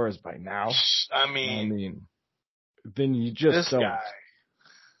in Flores by now, I mean then you just this don't. Guy.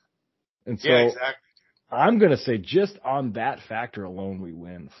 And so exactly. I'm going to say just on that factor alone, we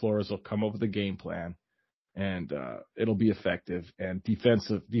win. Flores will come up with a game plan, and it'll be effective. And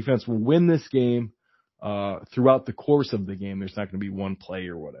defense will win this game throughout the course of the game. There's not going to be one play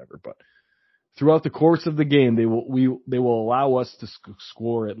or whatever, but throughout the course of the game, they will allow us to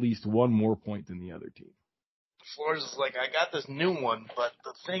score at least one more point than the other team. Flores is like, I got this new one, but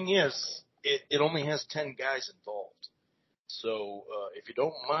the thing is, it only has 10 guys involved. So if you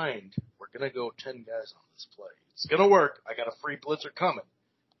don't mind, we're going to go 10 guys on this play. It's going to work. I got a free blitzer coming.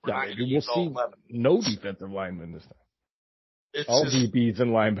 Maybe we'll see 11. No defensive linemen this time. It's all just, DBs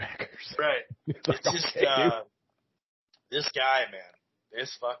and linebackers. Right. It's like, just this guy, man.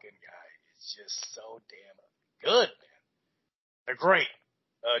 This fucking guy is just so damn good, man. They're great.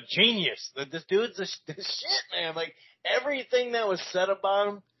 Genius. This dude's the shit, man. Like, everything that was said about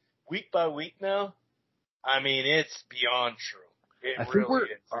him week by week now, I mean, it's beyond true. I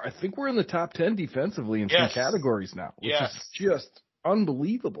think we're in the top 10 defensively in some categories now, which is just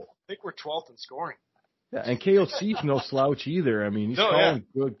unbelievable. I think we're 12th in scoring. Yeah, and KOC's no slouch either. I mean, he's calling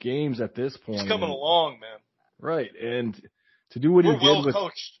good games at this point. He's coming along, man. Right, and to do what he did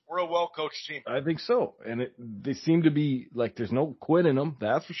we're a well-coached team. I think so, and they seem to be like there's no quit in them,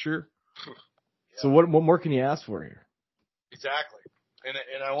 that's for sure. So what more can you ask for here? Exactly. And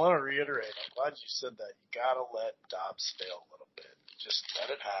I want to reiterate, I'm glad you said that. You got to let Dobbs fail a little bit. Just let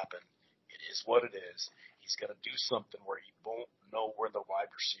it happen. It is what it is. He's going to do something where he won't know where the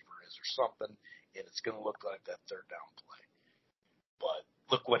wide receiver is or something, and it's going to look like that third down play. But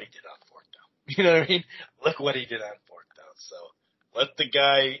look what he did on fourth down. You know what I mean? Look what he did on fourth down. So let the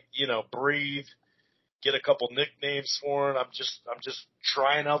guy, breathe. Get a couple nicknames for him. I'm just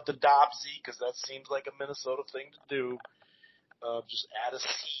trying out the Dobbsy because that seems like a Minnesota thing to do. Just add a C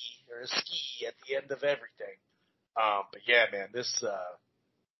or a ski at the end of everything. But yeah, man, this game.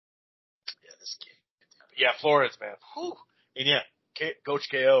 Yeah, Flores, man. Whew. And yeah, Coach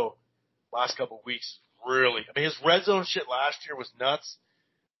KO, last couple of weeks, really. I mean, his red zone shit last year was nuts.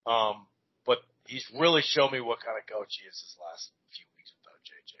 But he's really shown me what kind of coach he is this last few weeks without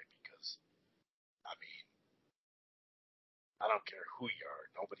JJ because, I mean, I don't care who you are.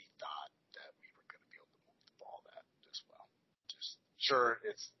 Nobody thought that we were going to be able to move the ball this well. Sure,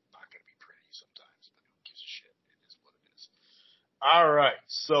 it's not going to be pretty sometimes, but who gives a shit? It is what it is. All right,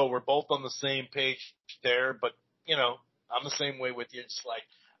 so we're both on the same page there, but, I'm the same way with you. It's like,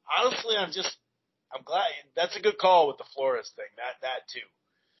 honestly, I'm glad. That's a good call with the Flores thing, that too.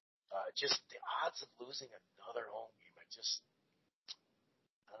 Just the odds of losing another home game, I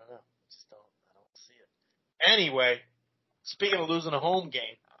don't know. I don't see it. Anyway, speaking of losing a home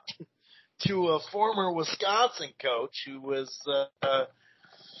game, to a former Wisconsin coach who was,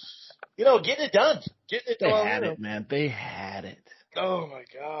 getting it done. They had it, man. They had it. Oh my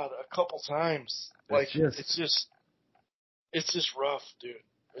God, a couple times. It's just rough, dude.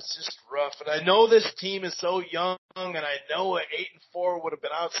 It's just rough. And I know this team is so young, and I know an 8-4 would have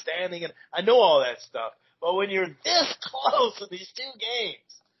been outstanding, and I know all that stuff. But when you're this close in these two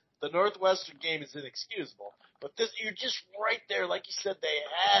games, the Northwestern game is inexcusable. But you're just right there. Like you said, they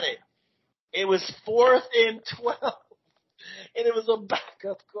had it. It was 4th and 12, and it was a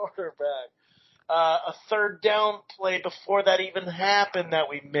backup quarterback. a third down play before that even happened that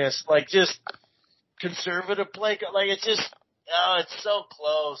we missed. Like, just conservative play. Like, it's just, it's so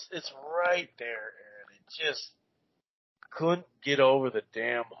close. It's right there, Aaron. It just couldn't get over the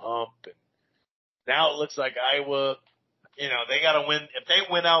damn hump. And now it looks like Iowa, they got to win. If they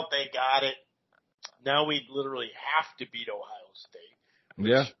win out, they got it. Now we literally have to beat Ohio State.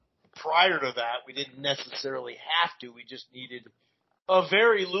 Yeah. Prior to that, we didn't necessarily have to. We just needed a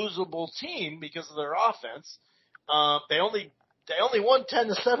very losable team because of their offense. They only won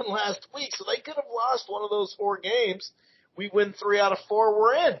 10-7 last week, so they could have lost one of those 4 games. We win 3 out of 4,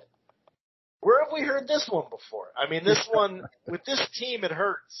 we're in. Where have we heard this one before? I mean, this one, with this team, it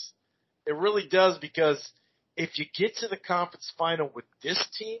hurts. It really does, because if you get to the conference final with this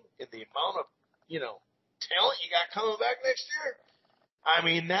team and the amount of, talent you got coming back next year, I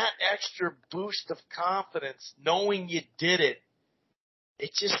mean, that extra boost of confidence, knowing you did it,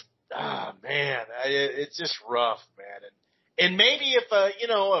 it just, man, it's just rough, man. And maybe if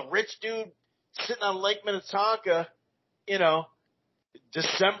a rich dude sitting on Lake Minnetonka,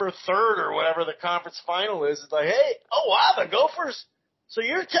 December 3rd or whatever the conference final is, it's like, hey, oh wow, the Gophers. So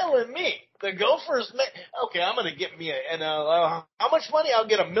you're telling me the Gophers? Okay, I'm gonna get me how much money? I'll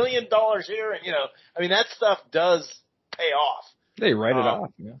get $1 million here, and I mean, that stuff does pay off. They write it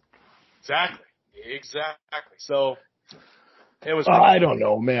off, yeah. Exactly. So it was. I don't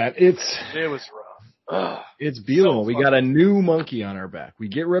know, man. It was rough. It's Bielema. So we got a new monkey on our back. We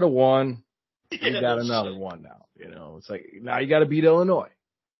get rid of one, we got that's another shit. one now. It's like, now you got to beat Illinois,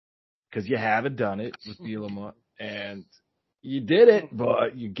 because you haven't done it with Bielema, and you did it,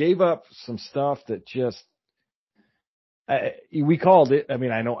 but you gave up some stuff that just. We called it. I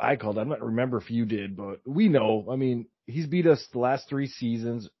mean, I know I called it. I don't remember if you did, but we know. I mean, he's beat us the last 3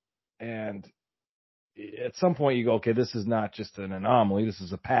 seasons, and at some point you go, okay, this is not just an anomaly. This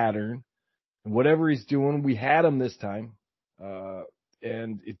is a pattern. And whatever he's doing, we had him this time,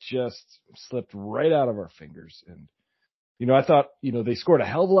 and it just slipped right out of our fingers. And, I thought, they scored a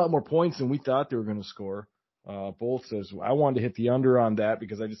hell of a lot more points than we thought they were going to score. Both says I wanted to hit the under on that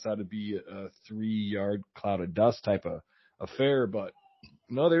because I just thought it'd be a 3-yard cloud of dust type of affair. But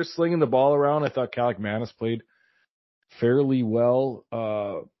no, they're slinging the ball around. I thought Calic Manis played fairly well.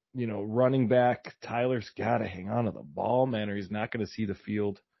 Running back Tyler's got to hang on to the ball, man, or he's not going to see the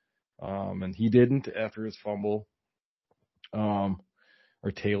field. And he didn't after his fumble.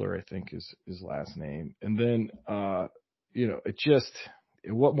 Or Taylor, I think is his last name. And then, it just.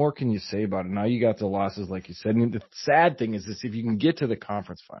 What more can you say about it? Now you got the losses, like you said. And the sad thing is this: if you can get to the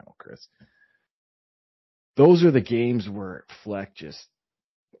conference final, Chris, those are the games where Fleck just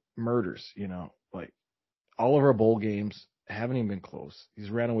murders. Like all of our bowl games haven't even been close.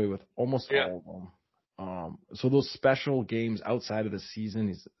 He's ran away with almost all of them. So those special games outside of the season,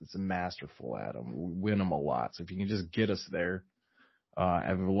 he's masterful at them. We win them a lot. So if you can just get us there, I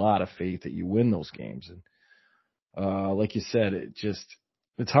have a lot of faith that you win those games. And like you said,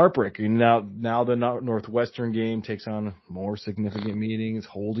 it's heartbreaking. Now the Northwestern game takes on more significant meanings,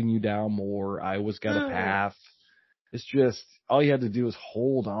 holding you down more. Iowa's got a path. It's just all you had to do is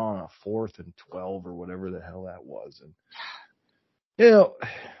hold on a 4th and 12 or whatever the hell that was. And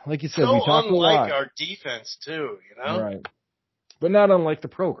like you said, we talked a lot. Unlike our defense too, Right. But not unlike the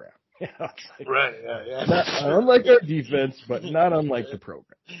program. Right. Yeah. Not unlike our defense, but not unlike the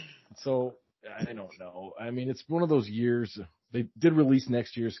program. So I don't know. I mean, it's one of those years. They did release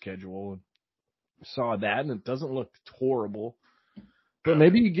next year's schedule, and saw that, and it doesn't look horrible. But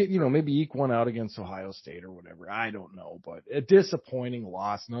maybe you get, maybe eke one out against Ohio State or whatever. I don't know, but a disappointing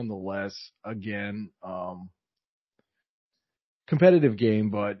loss nonetheless. Again, competitive game,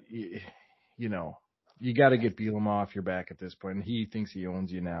 but you got to get Bielema off your back at this point. And he thinks he owns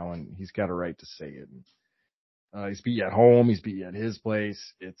you now, and he's got a right to say it. He's beat you at home. He's beat you at his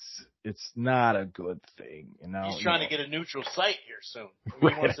place. It's not a good thing. He's trying to get a neutral site here soon. He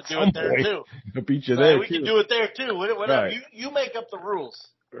wants to do it there too. He'll beat you there. We can do it there too. Whatever. Right. You make up the rules.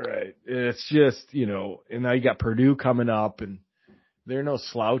 Right. It's just and now you got Purdue coming up, and they're no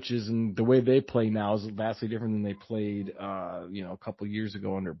slouches. And the way they play now is vastly different than they played, a couple years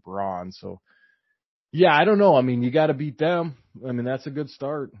ago under Braun. So yeah, I don't know. I mean, you got to beat them. I mean, that's a good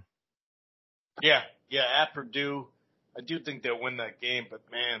start. Yeah. Yeah, at Purdue, I do think they'll win that game, but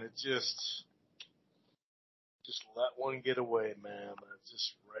man, it's just let one get away, man. It's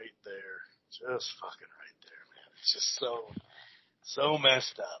just right there, just fucking right there, man. It's just so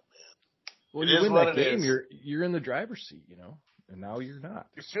messed up, man. Well, you win that game, you're in the driver's seat, and now you're not.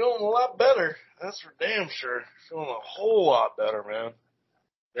 You're feeling a lot better. That's for damn sure. You're feeling a whole lot better, man.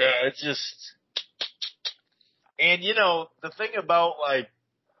 Yeah, it's just, and the thing about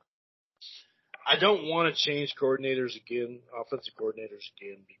I don't want to change coordinators again, offensive coordinators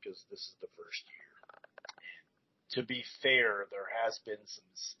again, because this is the first year. To be fair, there has been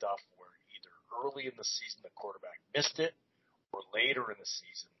some stuff where either early in the season the quarterback missed it, or later in the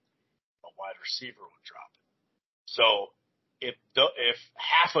season a wide receiver would drop it. So if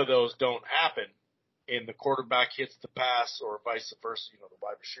half of those don't happen, and the quarterback hits the pass, or vice versa, the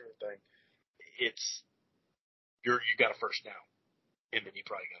wide receiver thing, you got a first down, and then you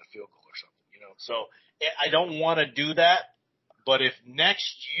probably got a field goal or something, So I don't want to do that. But if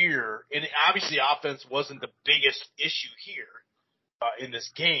next year, and obviously offense wasn't the biggest issue here in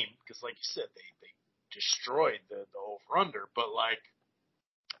this game, because like you said, they destroyed the over-under, but like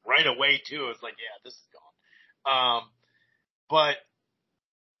right away too, it's like, yeah, this is gone. But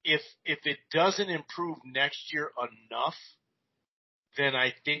if it doesn't improve next year enough, then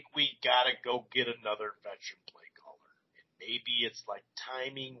I think we gotta go get another veteran play caller. And maybe it's like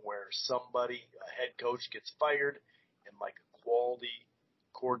timing where a head coach gets fired, and like a quality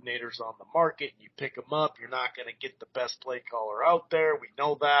coordinators on the market, and you pick them up, you're not going to get the best play caller out there. We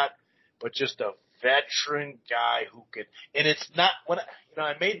know that, but just a veteran guy who could. And it's not when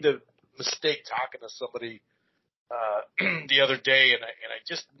I made the mistake talking to somebody the other day, and I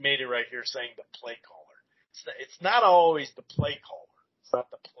just made it right here saying the play caller. It's not always the play caller. It's not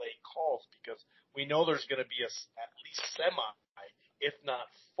the play calls, because we know there's going to be at least semi, if not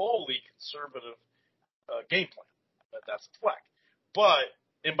fully conservative game plan. That's a flex. But,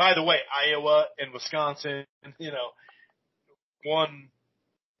 and by the way, Iowa and Wisconsin, won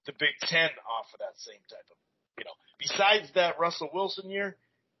the Big Ten off of that same type of, besides that Russell Wilson year,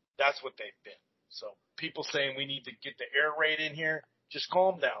 that's what they've been. So people saying we need to get the air raid in here, just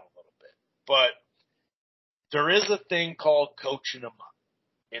calm down a little bit. But there is a thing called coaching them up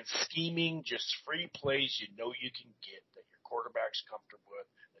and scheming, just free plays you can get, that your quarterback's comfortable with,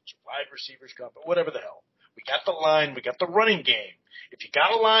 that your wide receivers comfortable, whatever the hell. We got the line. We got the running game. If you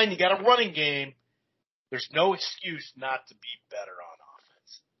got a line, you got a running game. There's no excuse not to be better on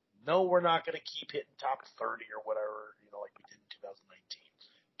offense. No, we're not going to keep hitting top 30 or whatever, like we did in 2019.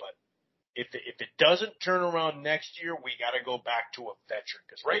 But if it doesn't turn around next year, we got to go back to a veteran.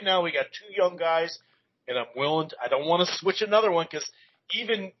 Because right now we got two young guys, and I don't want to switch another one, because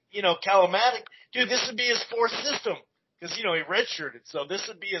even, Calamatic, dude, this would be his fourth system. Because, he redshirted, so this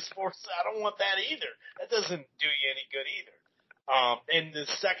would be his fourth. I don't want that either. That doesn't do you any good either. In the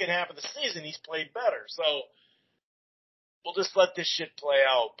second half of the season, he's played better. So we'll just let this shit play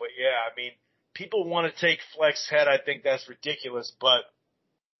out. But, yeah, I mean, people want to take Flex head. I think that's ridiculous. But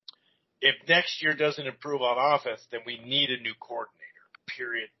if next year doesn't improve on offense, then we need a new coordinator,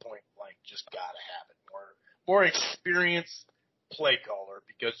 period, point blank. Just got to have it. More experienced play caller,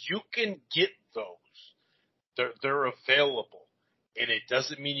 because you can get those. They're available, and it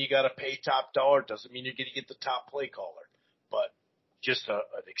doesn't mean you got to pay top dollar. Doesn't mean you're going to get the top play caller, but just an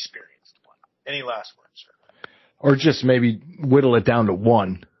experienced one. Any last words, sir? Or just maybe whittle it down to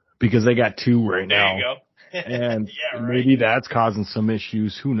one, because they got two right now. There you go. And yeah, right. Maybe that's causing some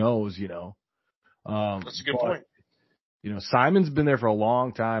issues. Who knows? That's a good point. Simon's been there for a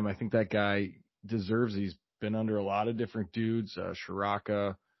long time. I think that guy deserves. He's been under a lot of different dudes.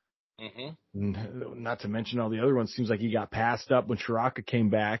 Shiraka. Mm-hmm. Not to mention all the other ones. Seems like he got passed up when Shiraka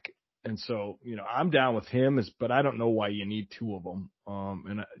came back, and so I'm down with him. But I don't know why you need two of them.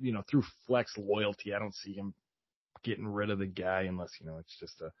 And through Flex loyalty, I don't see him getting rid of the guy unless it's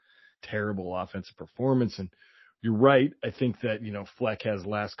just a terrible offensive performance. And you're right. I think that Fleck has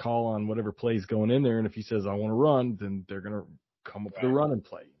last call on whatever play's going in there, and if he says I want to run, then they're gonna come up with a run and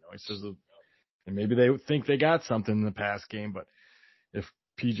play. He says, and maybe they think they got something in the past game, but if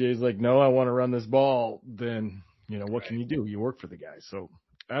PJ's like, no, I want to run this ball, then, what can you do? You work for the guy. So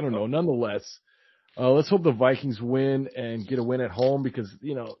I don't know. Nonetheless, let's hope the Vikings win and get a win at home, because,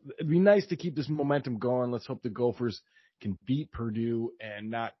 it'd be nice to keep this momentum going. Let's hope the Gophers can beat Purdue and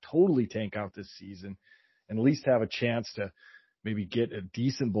not totally tank out this season, and at least have a chance to maybe get a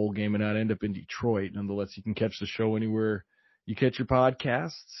decent bowl game and not end up in Detroit. Nonetheless, you can catch the show anywhere you catch your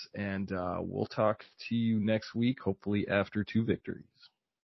podcasts, and we'll talk to you next week, hopefully after 2 victories.